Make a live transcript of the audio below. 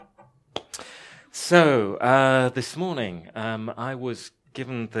This morning I was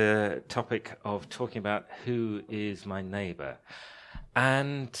given the topic of talking about who is my neighbour.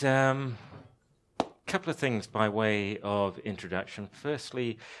 And a couple of things by way of introduction.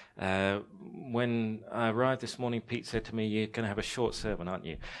 Firstly, when I arrived this morning, Pete said to me, "You're going to have a short sermon, aren't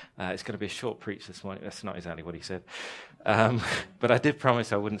you? It's going to be a short preach this morning." That's not exactly what he said. But I did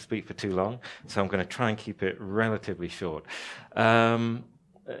promise I wouldn't speak for too long, so I'm going to try and keep it relatively short.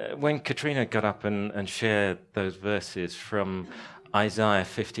 When Katrina got up and shared those verses from Isaiah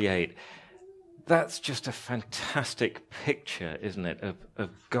 58, that's just a fantastic picture, isn't it,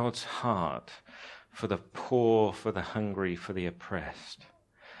 of God's heart for the poor, for the hungry, for the oppressed.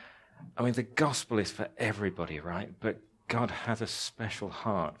 I mean, the gospel is for everybody, right? But God has a special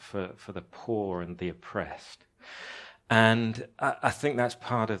heart for the poor and the oppressed. And I think that's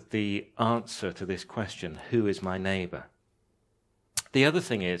part of the answer to this question, who is my neighbour? The other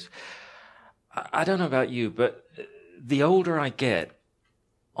thing is, I don't know about you, but the older I get,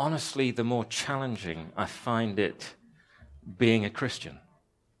 honestly, the more challenging I find it being a Christian.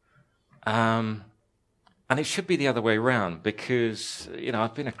 And it should be the other way around because,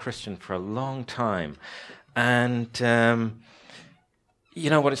 I've been a Christian for a long time. And you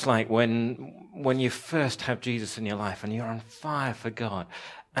know what it's like when you first have Jesus in your life and you're on fire for God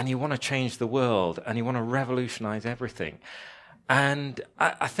and you want to change the world and you want to revolutionize everything. And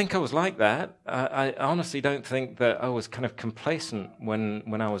I think I was like that. I honestly don't think that I was kind of complacent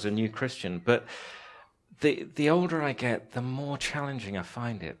when I was a new Christian. But the older I get, the more challenging I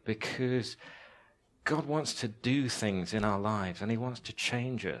find it because God wants to do things in our lives and he wants to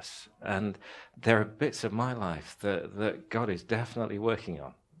change us. And there are bits of my life that God is definitely working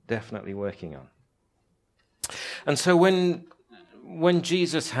on. And so when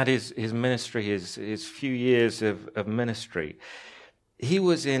Jesus had his ministry, his few years of ministry, he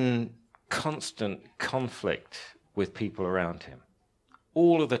was in constant conflict with people around him.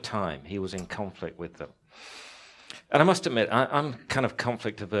 All of the time, he was in conflict with them. And I must admit, I'm kind of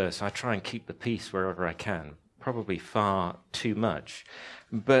conflict averse. I try and keep the peace wherever I can, probably far too much.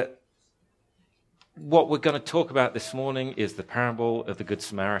 But what we're going to talk about this morning is the parable of the Good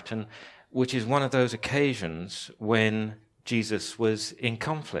Samaritan, which is one of those occasions when Jesus was in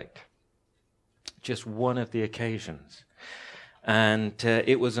conflict. Just one of the occasions. And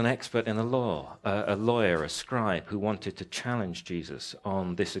it was an expert in the law, a lawyer, a scribe, who wanted to challenge Jesus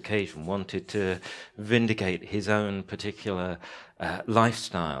on this occasion, wanted to vindicate his own particular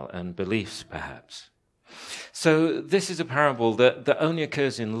lifestyle and beliefs, perhaps. So this is a parable that only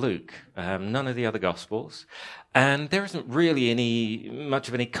occurs in Luke, none of the other Gospels. And there isn't really much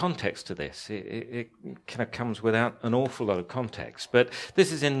of any context to this. It kind of comes without an awful lot of context. But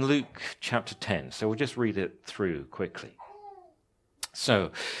this is in Luke chapter 10, so we'll just read it through quickly.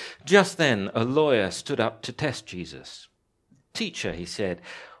 So, just then a lawyer stood up to test Jesus. "Teacher," he said,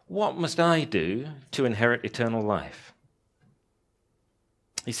 "what must I do to inherit eternal life?"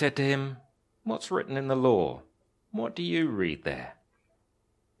 He said to him, "What's written in the law? What do you read there?"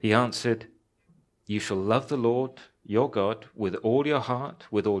 He answered, "You shall love the Lord, your God, with all your heart,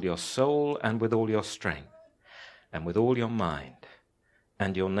 with all your soul, and with all your strength, and with all your mind,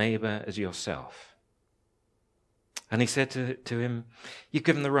 and your neighbor as yourself." And he said to him, "You've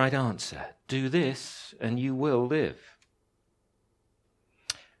given the right answer. Do this, and you will live."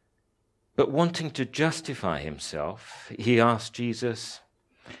 But wanting to justify himself, he asked Jesus,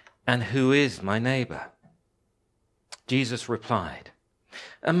 "And who is my neighbor?" Jesus replied,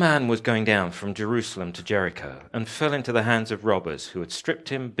 "A man was going down from Jerusalem to Jericho and fell into the hands of robbers who had stripped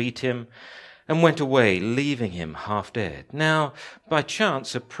him, beat him, and went away, leaving him half dead. Now, by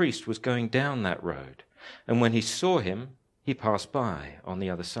chance, a priest was going down that road, and when he saw him, he passed by on the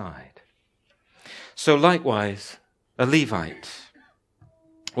other side. So likewise, a Levite,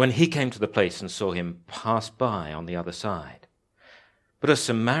 when he came to the place and saw him, passed by on the other side. But a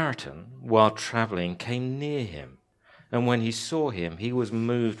Samaritan, while traveling, came near him, and when he saw him, he was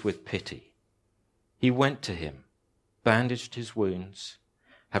moved with pity. He went to him, bandaged his wounds,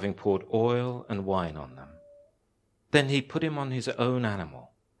 having poured oil and wine on them. Then he put him on his own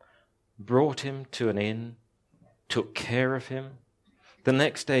animal, brought him to an inn, took care of him. The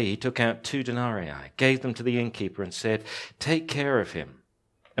next day he took out 2 denarii, gave them to the innkeeper, and said, 'Take care of him,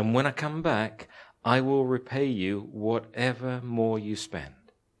 and when I come back, I will repay you whatever more you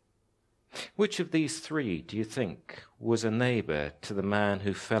spend.' Which of these 3 do you think was a neighbor to the man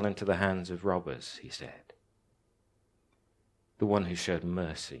who fell into the hands of robbers?" he said. "The one who showed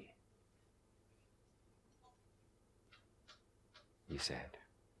mercy," he said.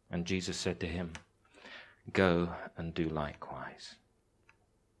 And Jesus said to him, "Go and do likewise."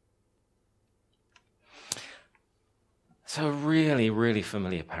 So a really, really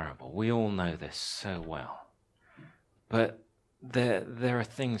familiar parable. We all know this so well. But there are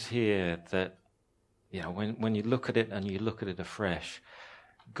things here that, when you look at it and you look at it afresh,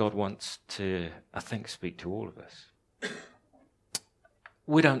 God wants to, I think, speak to all of us.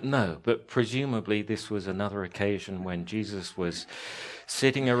 We don't know, but presumably this was another occasion when Jesus was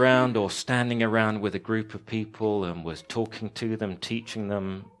sitting around or standing around with a group of people and was talking to them, teaching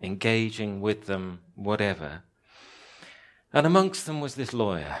them, engaging with them, whatever. And amongst them was this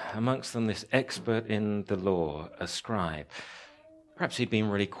lawyer, amongst them this expert in the law, a scribe. Perhaps he'd been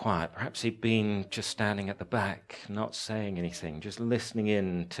really quiet. Perhaps he'd been just standing at the back, not saying anything, just listening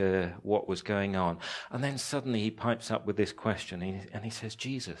in to what was going on. And then suddenly he pipes up with this question, and he says,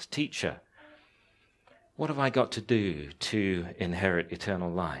 Jesus, teacher, what have I got to do to inherit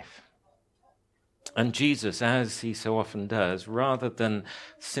eternal life? And Jesus, as he so often does, rather than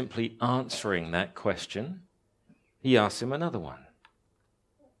simply answering that question, he asks him another one.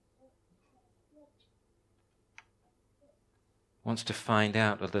 Wants to find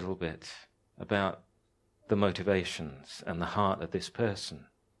out a little bit about the motivations and the heart of this person.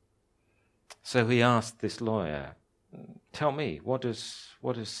 So he asked this lawyer, tell me, what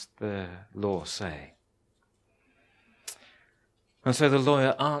does the law say? And so the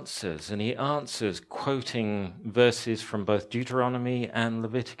lawyer answers, and he answers quoting verses from both Deuteronomy and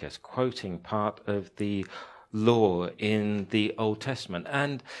Leviticus, quoting part of the law in the Old Testament.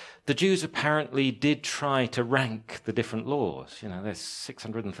 And the Jews apparently did try to rank the different laws. There's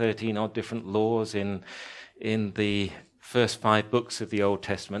 613 odd different laws in the first 5 books of the Old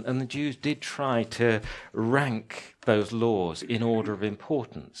Testament, and the Jews did try to rank those laws in order of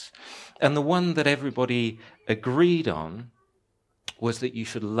importance. And the one that everybody agreed on was that you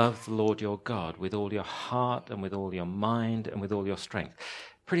should love the Lord your God with all your heart and with all your mind and with all your strength.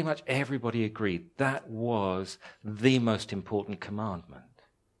 Pretty much everybody agreed that was the most important commandment.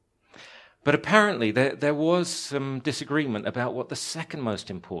 But apparently there was some disagreement about what the second most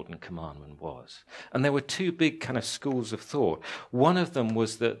important commandment was. And there were 2 big kind of schools of thought. One of them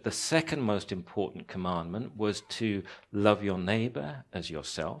was that the second most important commandment was to love your neighbour as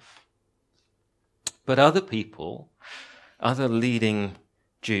yourself. But other people, other leading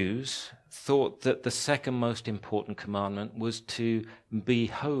Jews, thought that the second most important commandment was to be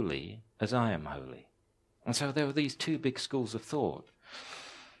holy as I am holy. And so there were these 2 big schools of thought.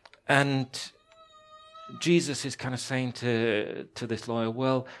 And Jesus is kind of saying to this lawyer,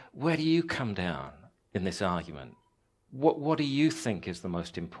 well, where do you come down in this argument? What do you think is the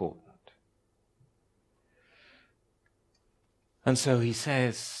most important? And so he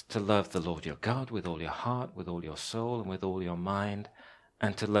says to love the Lord your God with all your heart, with all your soul, and with all your mind,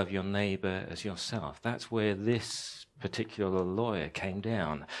 and to love your neighbour as yourself. That's where this particular lawyer came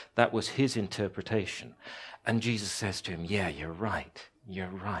down. That was his interpretation. And Jesus says to him, yeah, you're right. You're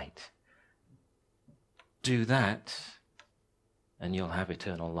right. Do that, and you'll have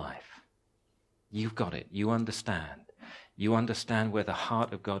eternal life. You've got it. You understand. You understand where the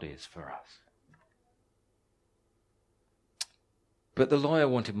heart of God is for us. But the lawyer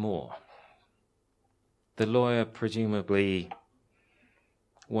wanted more. The lawyer presumably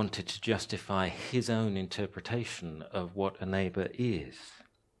wanted to justify his own interpretation of what a neighbour is.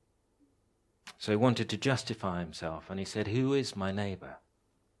 So he wanted to justify himself, and he said, who is my neighbour?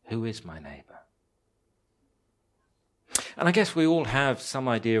 Who is my neighbour? And I guess we all have some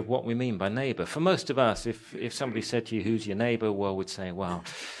idea of what we mean by neighbour. For most of us, if somebody said to you, who's your neighbour? Well, we'd say, well,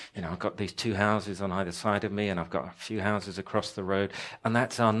 I've got these 2 houses on either side of me, and I've got a few houses across the road, and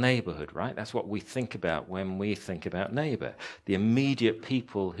that's our neighbourhood, right? That's what we think about when we think about neighbour, the immediate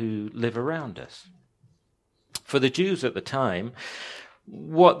people who live around us. For the Jews at the time,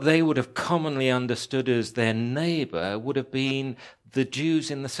 what they would have commonly understood as their neighbour would have been the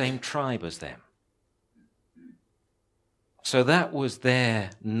Jews in the same tribe as them. So that was their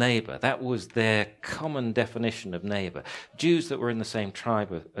neighbour. That was their common definition of neighbour. Jews that were in the same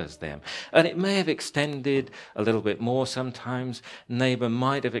tribe as them. And it may have extended a little bit more sometimes. Neighbour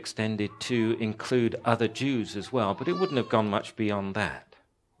might have extended to include other Jews as well, but it wouldn't have gone much beyond that.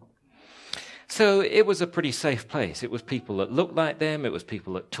 So it was a pretty safe place. It was people that looked like them. It was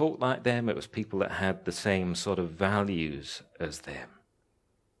people that talked like them. It was people that had the same sort of values as them.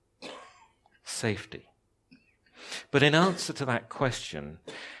 Safety. But in answer to that question,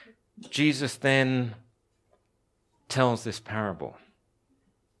 Jesus then tells this parable.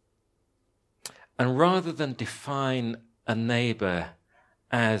 And rather than define a neighbour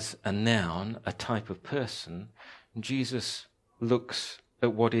as a noun, a type of person, Jesus looks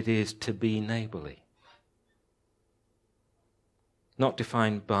at what it is to be neighbourly. Not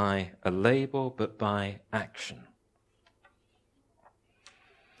defined by a label, but by action.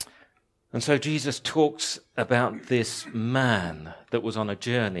 And so Jesus talks about this man that was on a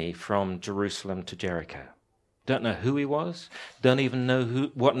journey from Jerusalem to Jericho. Don't know who he was, don't even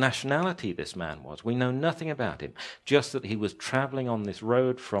know what nationality this man was. We know nothing about him, just that he was traveling on this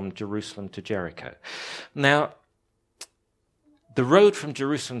road from Jerusalem to Jericho. Now, the road from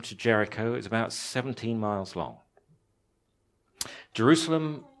Jerusalem to Jericho is about 17 miles long.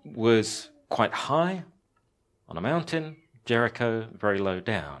 Jerusalem was quite high on a mountain, Jericho very low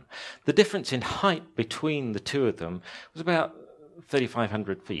down. The difference in height between the two of them was about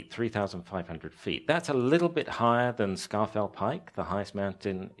 3,500 feet, 3,500 feet. That's a little bit higher than Scafell Pike, the highest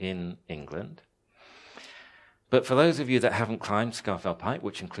mountain in England. But for those of you that haven't climbed Scafell Pike,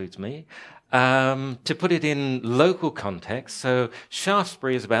 which includes me, to put it in local context, so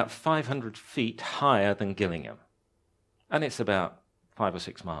Shaftesbury is about 500 feet higher than Gillingham. And it's about 5 or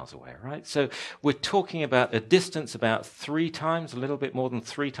 6 miles away, right? So we're talking about a distance about 3 times, a little bit more than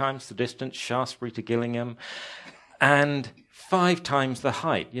 3 times the distance, Shaftesbury to Gillingham, and 5 times the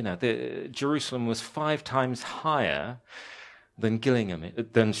height. You know, Jerusalem was 5 times higher than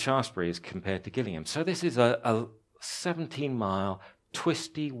than Shaftesbury is compared to Gillingham. So this is a 17-mile,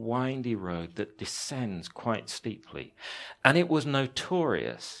 twisty, windy road that descends quite steeply. And it was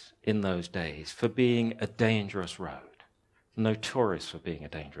notorious in those days for being a dangerous road. Notorious for being a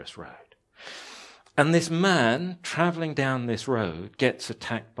dangerous road. And this man traveling down this road gets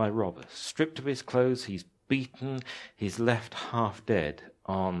attacked by robbers. Stripped of his clothes, he's beaten, he's left half dead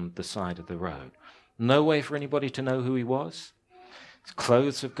on the side of the road. No way for anybody to know who he was. His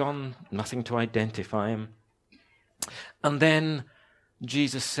clothes have gone, nothing to identify him. And then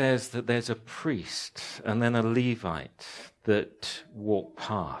Jesus says that there's a priest and then a Levite that walked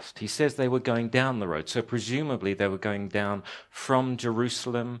past. He says they were going down the road, so presumably they were going down from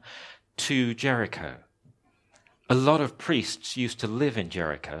Jerusalem to Jericho. A lot of priests used to live in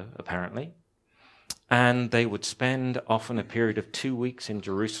Jericho, apparently, and they would spend often a period of 2 weeks in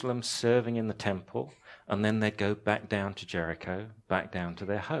Jerusalem serving in the temple, and then they'd go back down to Jericho, back down to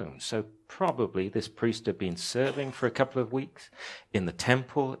their homes. So probably this priest had been serving for a couple of weeks in the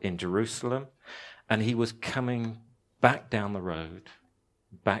temple in Jerusalem, and he was coming back down the road,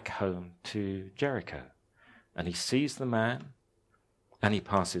 back home to Jericho. And he sees the man, and he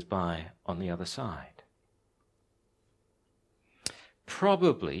passes by on the other side.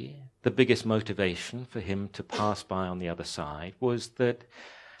 Probably the biggest motivation for him to pass by on the other side was that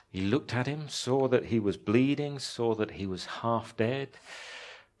he looked at him, saw that he was bleeding, saw that he was half dead,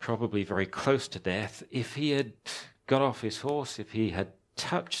 probably very close to death. If he had got off his horse, if he had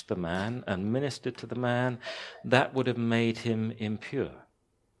touched the man and ministered to the man, that would have made him impure.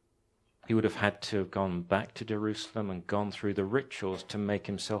 He would have had to have gone back to Jerusalem and gone through the rituals to make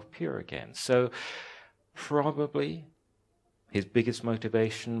himself pure again. So probably his biggest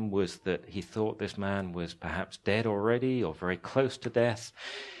motivation was that he thought this man was perhaps dead already or very close to death.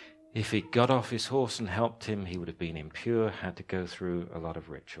 If he got off his horse and helped him, he would have been impure, had to go through a lot of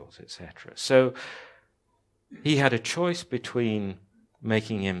rituals, etc. So he had a choice between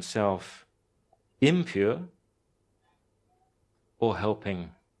making himself impure or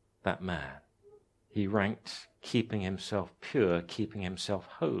helping that man. He ranked keeping himself pure, keeping himself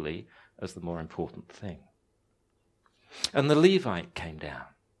holy as the more important thing. And the Levite came down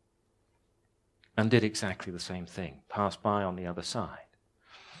and did exactly the same thing, passed by on the other side.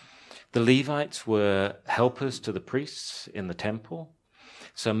 The Levites were helpers to the priests in the temple,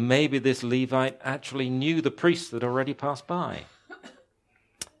 so maybe this Levite actually knew the priests that already passed by.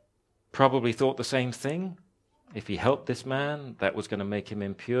 Probably thought the same thing. If he helped this man, that was going to make him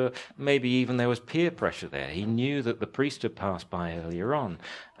impure. Maybe even there was peer pressure there. He knew that the priest had passed by earlier on,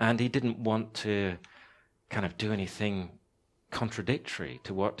 and he didn't want to kind of do anything contradictory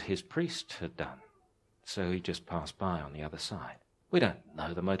to what his priest had done. So he just passed by on the other side. We don't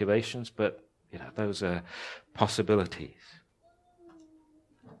know the motivations, but those are possibilities.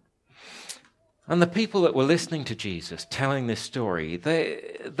 And the people that were listening to Jesus telling this story,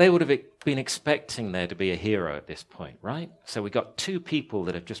 they would have been expecting there to be a hero at this point, right? So we got 2 people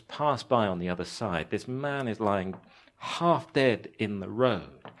that have just passed by on the other side. This man is lying half dead in the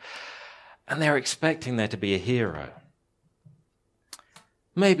road, and they're expecting there to be a hero.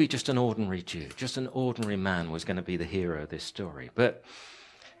 Maybe just an ordinary Jew, just an ordinary man was going to be the hero of this story. But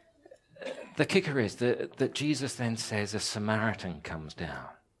the kicker is that Jesus then says a Samaritan comes down.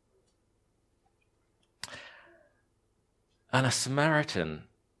 And a Samaritan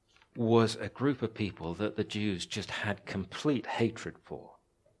was a group of people that the Jews just had complete hatred for.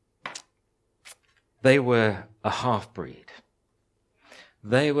 They were a half-breed.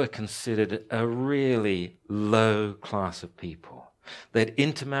 They were considered a really low class of people. They'd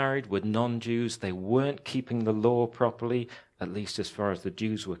intermarried with non-Jews. They weren't keeping the law properly, at least as far as the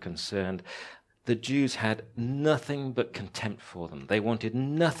Jews were concerned. The Jews had nothing but contempt for them. They wanted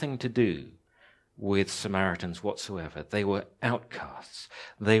nothing to do with Samaritans whatsoever. They were outcasts.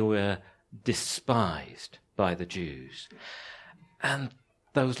 They were despised by the Jews. And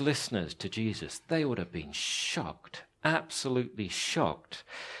those listeners to Jesus, they would have been shocked, absolutely shocked,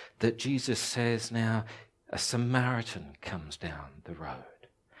 that Jesus says now, a Samaritan comes down the road.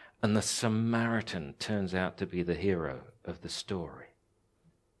 And the Samaritan turns out to be the hero of the story.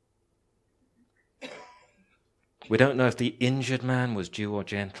 We don't know if the injured man was Jew or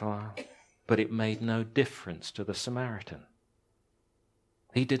Gentile, but it made no difference to the Samaritan.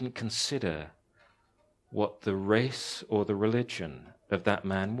 He didn't consider what the race or the religion of that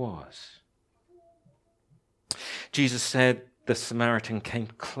man was. Jesus said the Samaritan came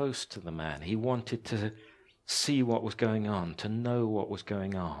close to the man. He wanted to see what was going on, to know what was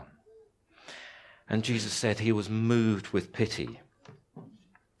going on. And Jesus said he was moved with pity.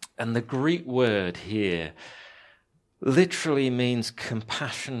 And the Greek word here literally means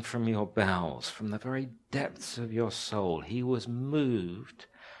compassion from your bowels, from the very depths of your soul. He was moved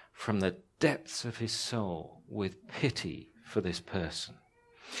from the depths of his soul with pity for this person.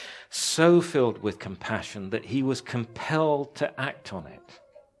 So filled with compassion that he was compelled to act on it.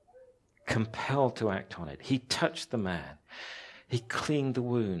 Compelled to act on it. He touched the man. He cleaned the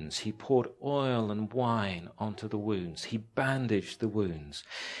wounds. He poured oil and wine onto the wounds. He bandaged the wounds.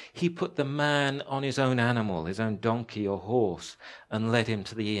 He put the man on his own animal, his own donkey or horse, and led him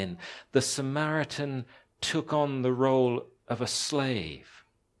to the inn. The Samaritan took on the role of a slave,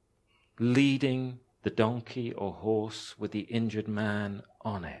 leading the donkey or horse with the injured man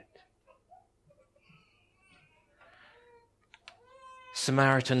on it.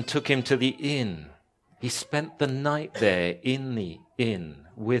 Samaritan took him to the inn. He spent the night there in the inn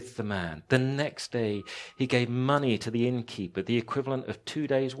with the man. The next day, he gave money to the innkeeper, the equivalent of 2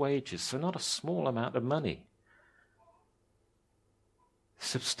 days' wages, so not a small amount of money.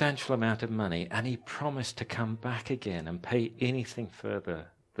 Substantial amount of money, and he promised to come back again and pay anything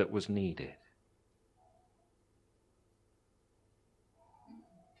further that was needed.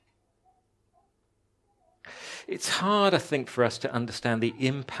 It's hard, I think, for us to understand the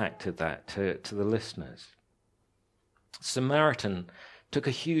impact of that to the listeners. Samaritan took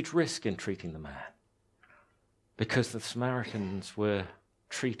a huge risk in treating the man because the Samaritans were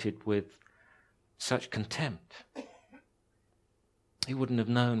treated with such contempt. He wouldn't have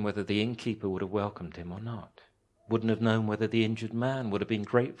known whether the innkeeper would have welcomed him or not. Wouldn't have known whether the injured man would have been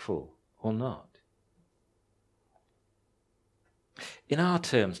grateful or not. In our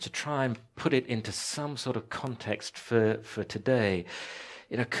terms, to try and put it into some sort of context for today,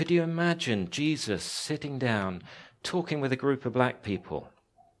 could you imagine Jesus sitting down, talking with a group of black people?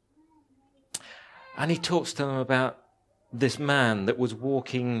 And he talks to them about this man that was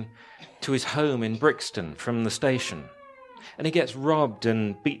walking to his home in Brixton from the station. And he gets robbed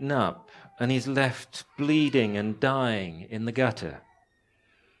and beaten up, and he's left bleeding and dying in the gutter.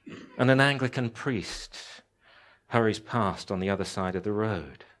 And an Anglican priest hurries past on the other side of the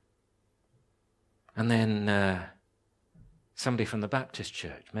road. And then somebody from the Baptist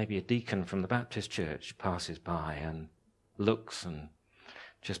church, maybe a deacon from the Baptist church, passes by and looks and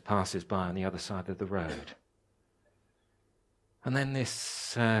just passes by on the other side of the road. And then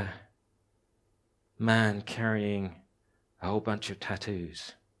this man carrying a whole bunch of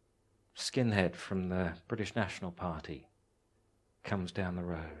tattoos, skinhead from the British National Party, comes down the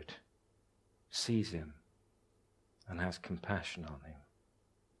road, sees him, and has compassion on him,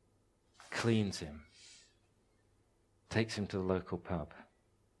 cleans him, takes him to the local pub,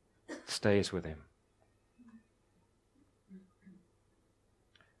 stays with him.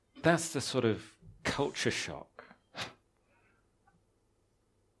 That's the sort of culture shock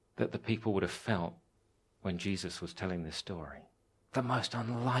that the people would have felt when Jesus was telling this story. The most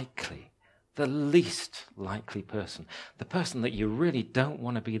unlikely, the least likely person, the person that you really don't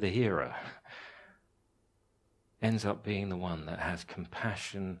want to be the hero, ends up being the one that has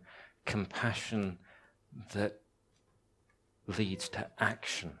compassion that leads to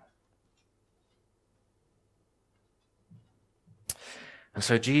action. And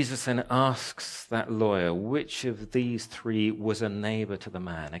so Jesus then asks that lawyer, which of these three was a neighbor to the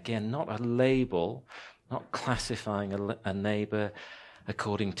man? Again, not a label, not classifying a neighbor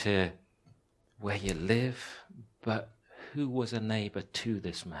according to where you live, but who was a neighbor to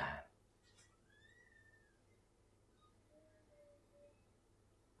this man?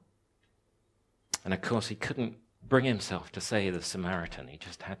 And of course, he couldn't bring himself to say the Samaritan. He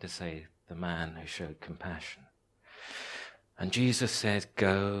just had to say the man who showed compassion. And Jesus says,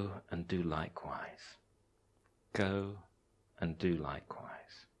 go and do likewise. Go and do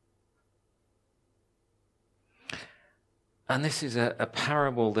likewise. And this is a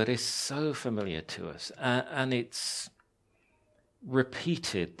parable that is so familiar to us, and it's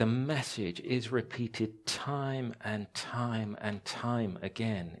repeated. The message is repeated time and time and time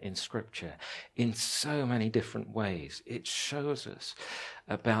again in Scripture in so many different ways. It shows us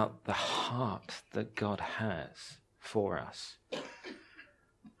about the heart that God has for us.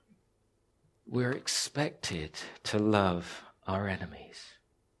 We're expected to love our enemies.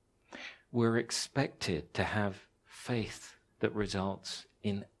 We're expected to have faith that results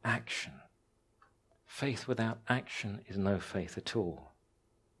in action. Faith without action is no faith at all.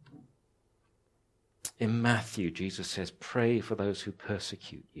 In Matthew, Jesus says, pray for those who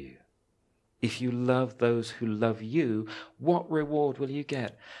persecute you. If you love those who love you, what reward will you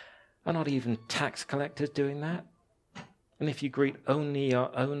get? Are not even tax collectors doing that? And if you greet only your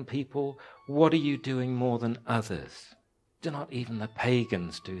own people, what are you doing more than others? Do not even the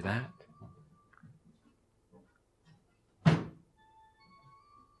pagans do that?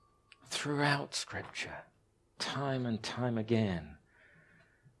 Throughout Scripture, time and time again,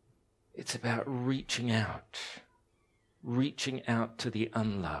 it's about reaching out to the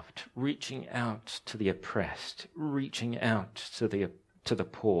unloved, reaching out to the oppressed, reaching out to the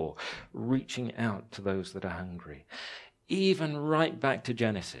poor, reaching out to those that are hungry. Even right back to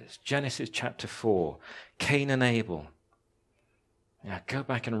Genesis chapter 4, Cain and Abel. Now go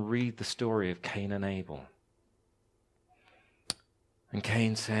back and read the story of Cain and Abel. And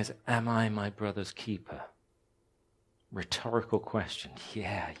Cain says, am I my brother's keeper? Rhetorical question.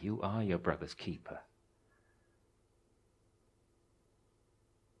 Yeah, you are your brother's keeper.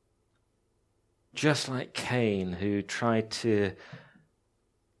 Just like Cain, who tried to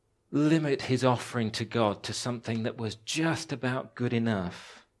limit his offering to God to something that was just about good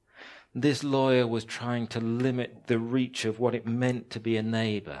enough, this lawyer was trying to limit the reach of what it meant to be a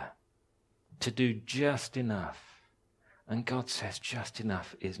neighbour, to do just enough. And God says just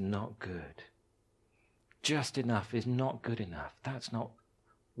enough is not good. Just enough is not good enough. That's not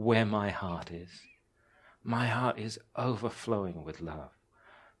where my heart is. My heart is overflowing with love.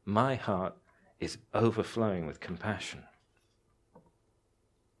 My heart is overflowing with compassion.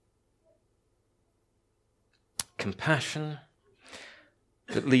 Compassion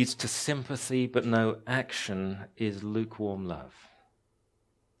that leads to sympathy but no action is lukewarm love.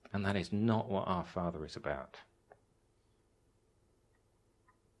 And that is not what our Father is about.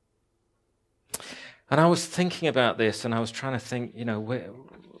 And I was thinking about this, and I was trying to think,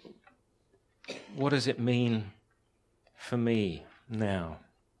 what does it mean for me now?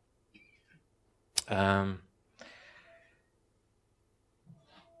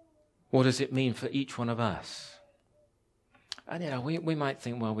 What does it mean for each one of us? And, we might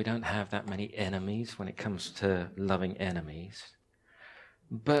think, well, we don't have that many enemies when it comes to loving enemies.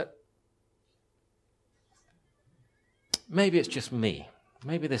 But maybe it's just me.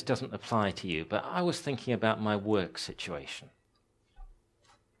 Maybe this doesn't apply to you, but I was thinking about my work situation.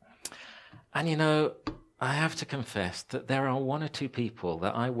 And I have to confess that there are one or two people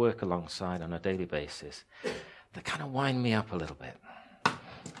that I work alongside on a daily basis that kind of wind me up a little bit.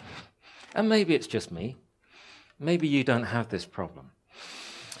 And maybe it's just me. Maybe you don't have this problem.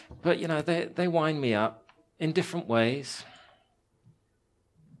 But, they wind me up in different ways.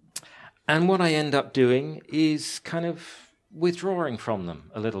 And what I end up doing is kind of withdrawing from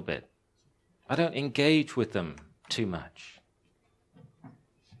them a little bit. I don't engage with them too much.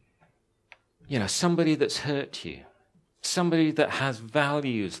 Somebody that's hurt you, somebody that has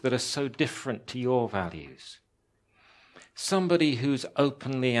values that are so different to your values, somebody who's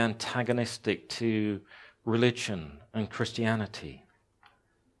openly antagonistic to religion and Christianity.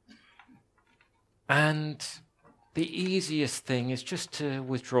 And the easiest thing is just to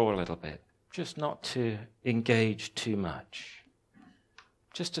withdraw a little bit. Just not to engage too much.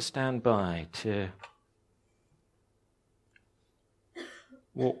 Just to stand by, to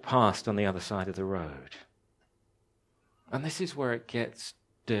walk past on the other side of the road. And this is where it gets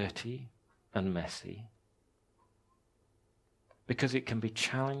dirty and messy. Because it can be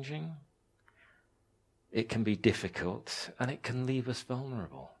challenging, it can be difficult, and it can leave us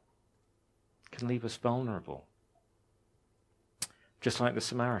vulnerable. It can leave us vulnerable. Just like the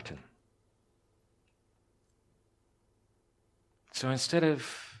Samaritan. So instead of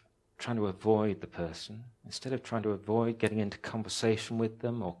trying to avoid the person, instead of trying to avoid getting into conversation with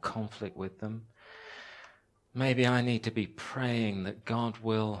them or conflict with them, maybe I need to be praying that God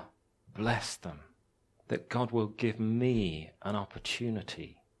will bless them, that God will give me an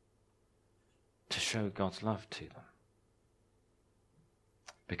opportunity to show God's love to them.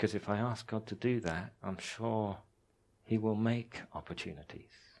 Because if I ask God to do that, I'm sure he will make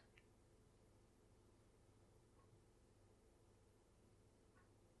opportunities.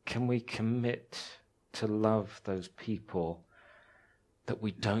 Can we commit to love those people that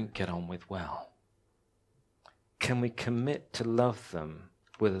we don't get on with well? Can we commit to love them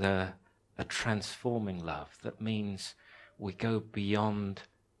with a transforming love that means we go beyond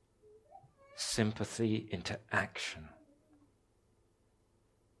sympathy into action?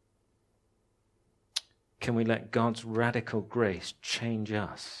 Can we let God's radical grace change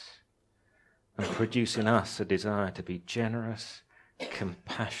us and produce in us a desire to be generous,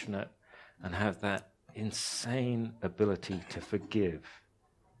 compassionate, and have that insane ability to forgive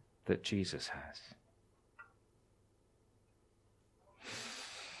that Jesus has?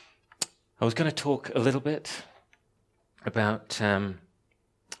 I was going to talk a little bit about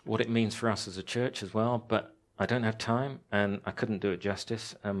what it means for us as a church as well, but I don't have time and I couldn't do it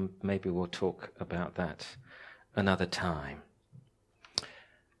justice, and maybe we'll talk about that another time.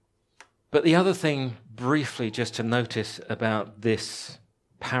 But the other thing, briefly, just to notice about this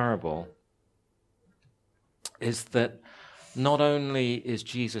parable is that not only is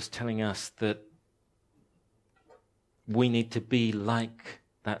Jesus telling us that we need to be like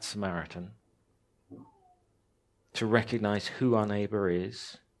that Samaritan, to recognize who our neighbour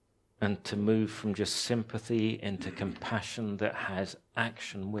is, and to move from just sympathy into compassion that has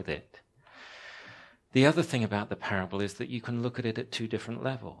action with it. The other thing about the parable is that you can look at it at two different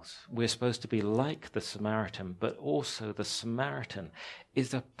levels. We're supposed to be like the Samaritan, but also the Samaritan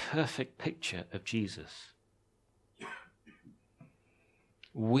is a perfect picture of Jesus.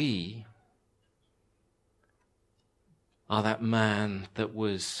 We are that man that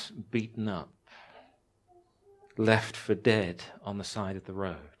was beaten up, left for dead on the side of the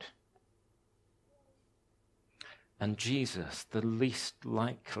road. And Jesus, the least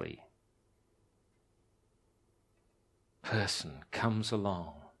likely person, comes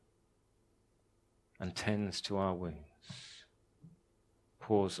along and tends to our wounds,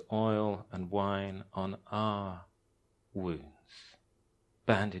 pours oil and wine on our wounds,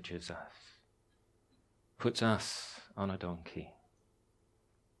 bandages us, puts us on a donkey,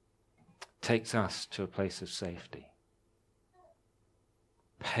 takes us to a place of safety,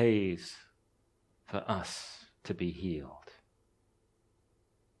 pays for us to be healed,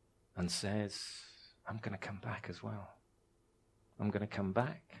 and says, I'm going to come back as well. I'm going to come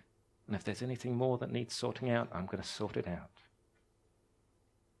back, and if there's anything more that needs sorting out, I'm going to sort it out.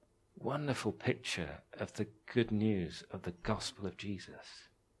 Wonderful picture of the good news of the gospel of Jesus.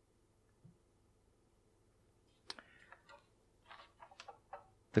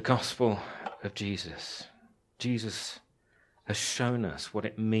 The gospel of Jesus. Jesus has shown us what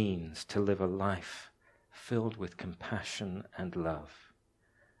it means to live a life filled with compassion and love,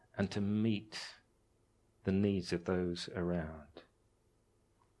 and to meet the needs of those around.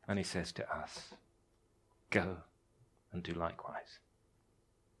 And he says to us, go and do likewise.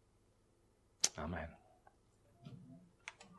 Amen.